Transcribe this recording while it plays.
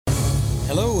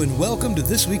Hello and welcome to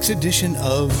this week's edition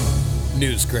of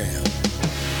Newsgram.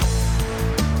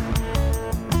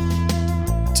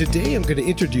 Today I'm going to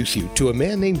introduce you to a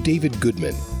man named David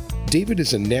Goodman. David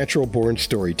is a natural-born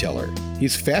storyteller.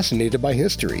 He's fascinated by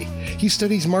history. He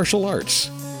studies martial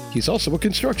arts. He's also a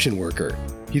construction worker.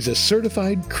 He's a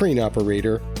certified crane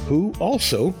operator who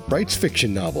also writes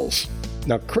fiction novels.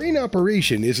 Now, crane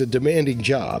operation is a demanding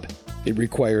job. It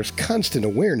requires constant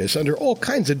awareness under all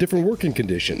kinds of different working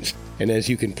conditions. And as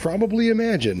you can probably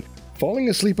imagine, falling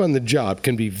asleep on the job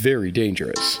can be very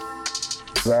dangerous.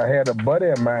 I had a buddy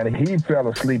of mine, and he fell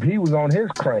asleep. He was on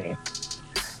his crane.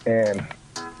 And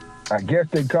I guess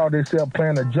they called themselves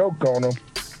playing a joke on him.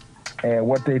 And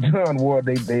what they done was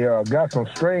they got some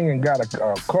string and got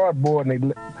a cardboard, and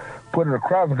they put it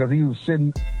across him because he was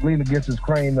sitting, leaning against his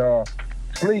crane,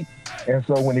 sleep. And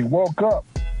so when he woke up,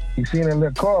 he seen a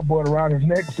little cardboard around his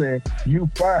neck saying, "You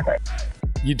fired."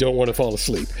 You don't want to fall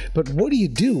asleep. But what do you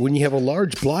do when you have a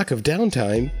large block of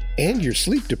downtime and you're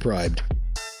sleep deprived?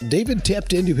 David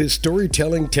tapped into his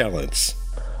storytelling talents.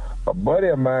 A buddy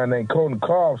of mine named Colton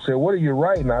Carr said, "What are you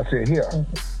writing?" I said, "Here,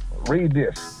 read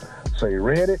this." So he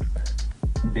read it.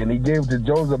 Then he gave it to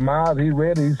Joseph Miles. He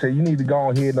read it. He said, "You need to go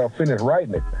ahead and finish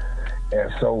writing it." And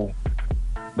so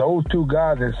those two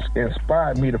guys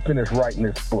inspired me to finish writing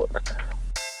this book.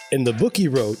 And the book he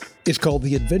wrote is called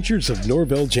The Adventures of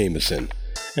Norvell Jamison.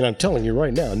 And I'm telling you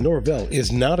right now, Norvell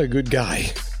is not a good guy.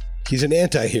 He's an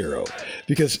anti-hero.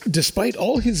 Because despite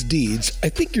all his deeds, I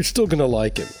think you're still going to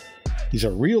like him. He's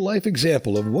a real-life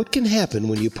example of what can happen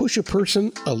when you push a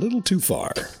person a little too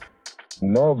far.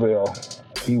 Norvell,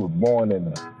 he was born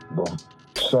in the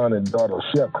son and daughter of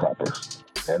sharecroppers.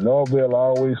 And Norvell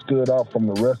always stood out from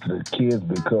the rest of the kids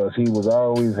because he was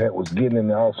getting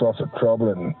in all sorts of trouble,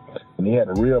 and he had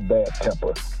a real bad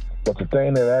temper. But the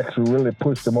thing that actually really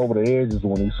pushed him over the edge is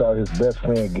when he saw his best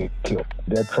friend get killed.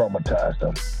 That traumatized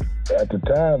him. At the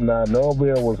time now,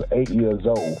 Norvell was 8 years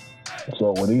old.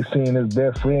 So when he seen his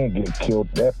best friend get killed,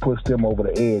 that pushed him over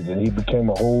the edge, and he became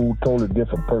a whole totally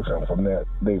different person from that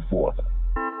day forth.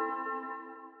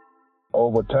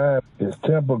 Over time, his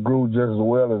temper grew just as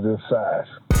well as his size.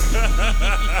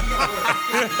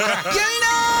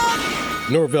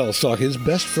 Norvell saw his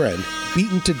best friend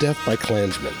beaten to death by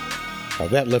Klansmen. Now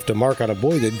that left a mark on a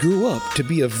boy that grew up to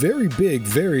be a very big,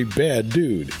 very bad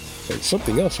dude. And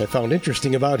something else I found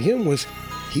interesting about him was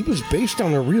he was based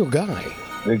on a real guy.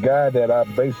 The guy that I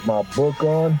based my book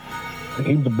on,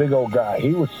 he was a big old guy.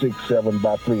 He was 6'7",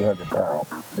 about 300 pounds.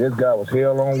 This guy was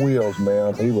hell on wheels,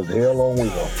 man. He was hell on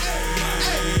wheels.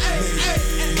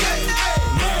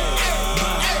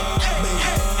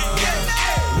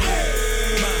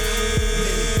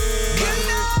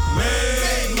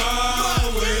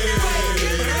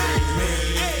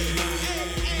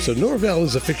 So Norvell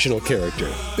is a fictional character,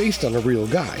 based on a real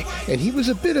guy, and he was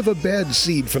a bit of a bad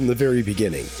seed from the very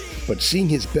beginning. But seeing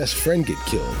his best friend get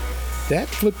killed, that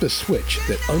flipped a switch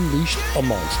that unleashed a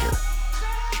monster.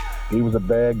 He was a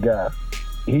bad guy.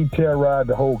 He terrorized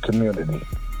the whole community.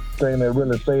 The thing that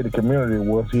really saved the community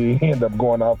was he ended up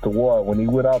going off to war. When he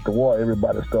went out to war,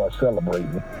 everybody started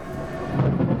celebrating.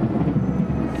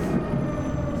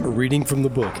 A reading from the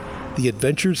book, The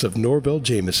Adventures of Norvell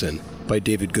Jamison by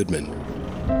David Goodman.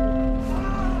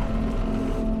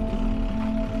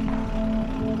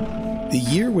 The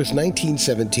year was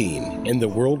 1917, and the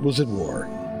world was at war.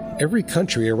 Every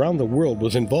country around the world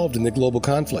was involved in the global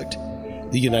conflict.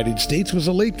 The United States was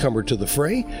a latecomer to the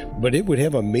fray, but it would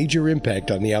have a major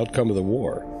impact on the outcome of the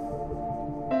war.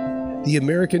 The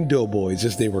American doughboys,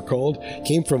 as they were called,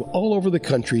 came from all over the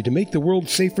country to make the world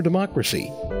safe for democracy.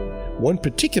 One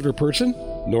particular person,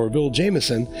 Norvell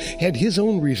Jamison, had his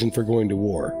own reason for going to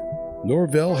war.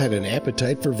 Norvell had an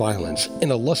appetite for violence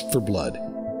and a lust for blood.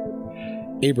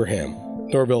 Abraham,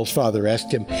 Norvell's father,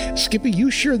 asked him, "Skippy, you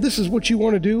sure this is what you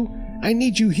want to do? I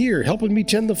need you here helping me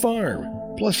tend the farm.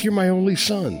 Plus, you're my only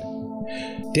son."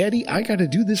 "Daddy, I got to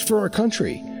do this for our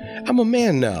country. I'm a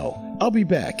man now. I'll be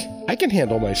back. I can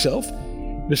handle myself.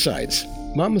 Besides,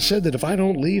 Mama said that if I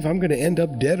don't leave, I'm going to end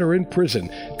up dead or in prison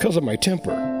because of my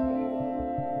temper.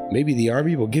 Maybe the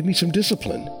Army will give me some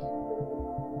discipline."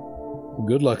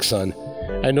 "Good luck, son.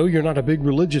 I know you're not a big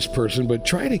religious person, but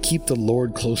try to keep the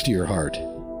Lord close to your heart."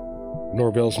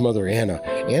 Norvell's mother, Anna,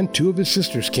 and two of his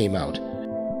sisters came out.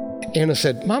 Anna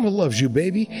said, "Mama loves you,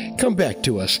 baby. Come back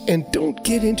to us, and don't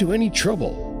get into any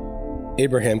trouble."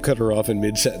 Abraham cut her off in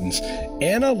mid-sentence.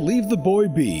 "Anna, leave the boy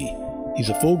be. He's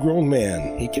a full-grown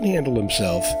man. He can handle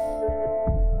himself."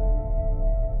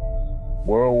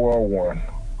 World War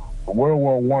I. World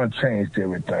War I changed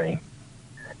everything.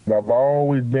 I've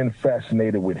always been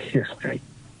fascinated with history.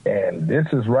 And this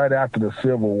is right after the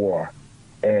Civil War.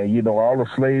 And, you know, all the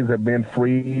slaves have been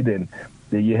freed, and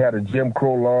then you had the Jim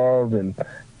Crow laws and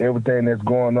everything that's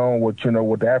going on with, you know,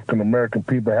 what the African-American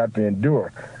people have to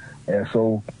endure. And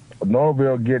so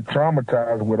Norvell get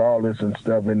traumatized with all this and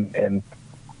stuff, and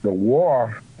the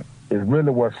war is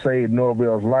really what saved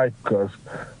Norvell's life, because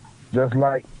just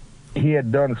like he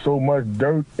had done so much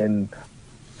dirt and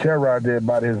terrorized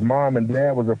everybody, his mom and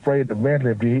dad was afraid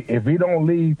eventually if he don't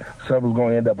leave, something's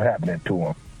going to end up happening to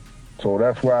him. So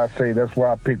that's why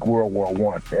I picked World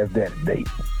War I as that date.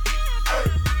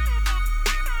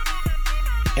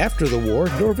 After the war,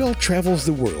 Norvell travels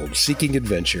the world seeking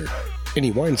adventure, and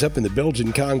he winds up in the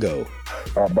Belgian Congo.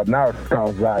 But now it's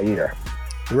called Zaire.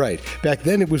 Right. Back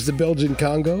then it was the Belgian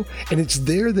Congo, and it's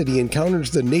there that he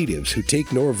encounters the natives who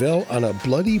take Norvell on a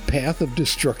bloody path of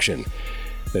destruction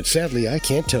that sadly I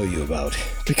can't tell you about,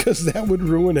 because that would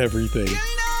ruin everything.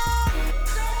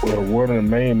 Well, one of the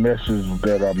main messages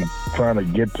that I'm trying to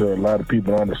get to a lot of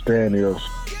people to understand is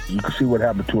you can see what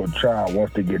happened to a child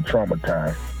once they get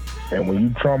traumatized. And when you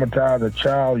traumatize a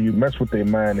child, you mess with their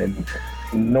mind, and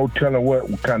no telling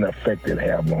what kind of effect it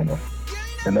have on them.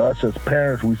 And us as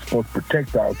parents, we're supposed to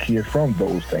protect our kids from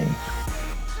those things.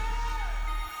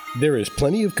 There is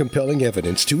plenty of compelling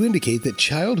evidence to indicate that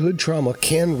childhood trauma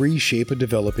can reshape a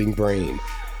developing brain.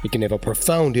 It can have a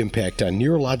profound impact on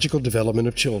neurological development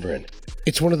of children.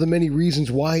 It's one of the many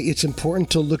reasons why it's important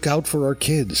to look out for our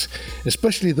kids,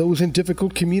 especially those in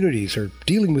difficult communities or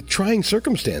dealing with trying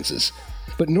circumstances.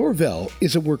 But Norvell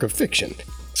is a work of fiction,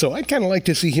 so I'd kind of like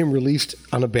to see him released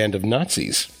on a band of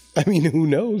Nazis. I mean, who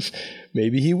knows?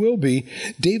 Maybe he will be.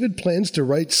 David plans to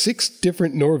write 6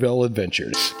 different Norvell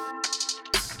adventures.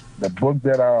 The book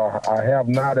that I have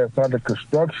now that's under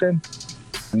construction,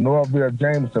 Norvell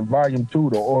Jamison, Volume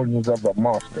 2, The Origins of the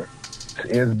Monster.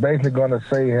 It's basically going to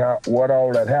say what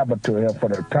all that happened to him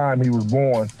from the time he was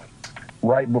born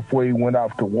right before he went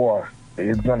off to war.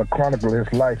 It's going to chronicle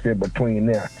his life in between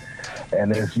there.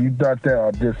 And as you thought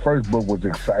that this first book was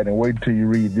exciting, wait till you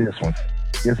read this one.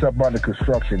 It's up under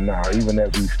construction now, even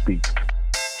as we speak.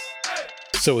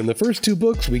 So in the first 2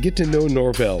 books, we get to know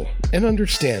Norvell and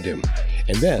understand him.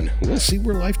 And then we'll see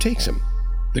where life takes him.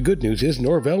 The good news is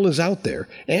Norvell is out there,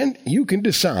 and you can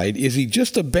decide, is he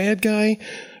just a bad guy,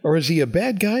 or is he a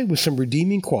bad guy with some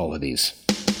redeeming qualities?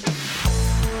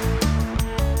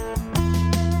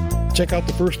 Check out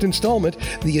the first installment,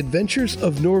 The Adventures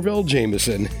of Norvell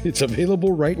Jamison. It's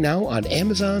available right now on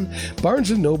Amazon,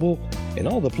 Barnes & Noble, and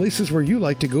all the places where you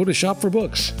like to go to shop for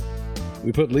books.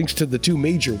 We put links to the 2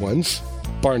 major ones,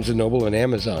 Barnes & Noble and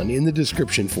Amazon, in the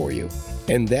description for you.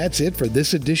 And that's it for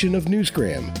this edition of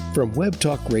Newsgram from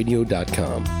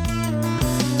webtalkradio.com.